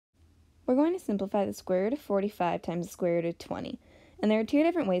We're going to simplify the square root of 45 times the square root of 20. And there are two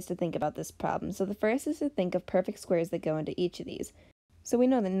different ways to think about this problem. So the first is to think of perfect squares that go into each of these. So we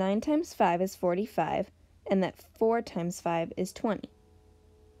know that 9 times 5 is 45, and that 4 times 5 is 20.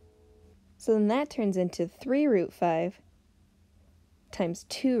 So then that turns into 3 root 5 times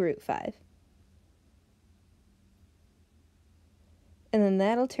 2 root 5. And then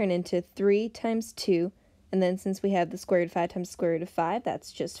that'll turn into 3 times 2, and then since we have the square root of 5 times the square root of 5,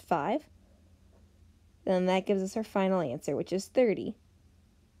 that's just 5. Then that gives us our final answer, which is 30.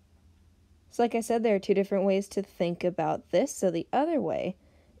 So like I said, there are two different ways to think about this. So the other way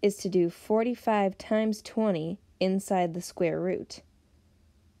is to do 45 times 20 inside the square root.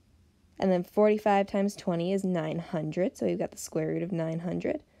 And then 45 times 20 is 900, so we've got the square root of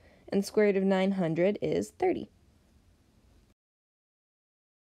 900. And the square root of 900 is 30.